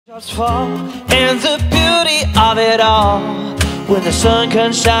Just fall and the beauty of it all when the sun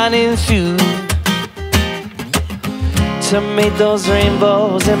comes shining through to meet those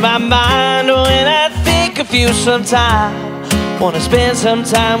rainbows in my mind. When I think of you sometime, wanna spend some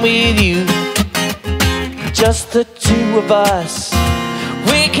time with you. Just the two of us,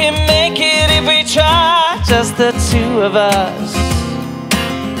 we can make it if we try. Just the two of us,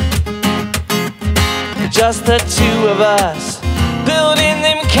 just the two of us, building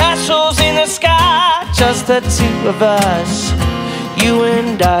them castles in the sky. Just the two of us, you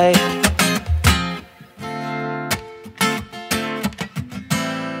and I.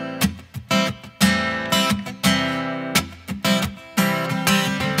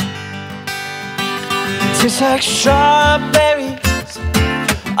 Tastes like strawberries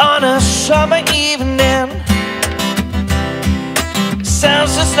on a summer evening.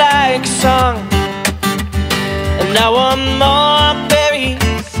 Sounds just like a song. And I want more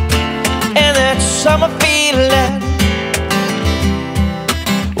berries and that summer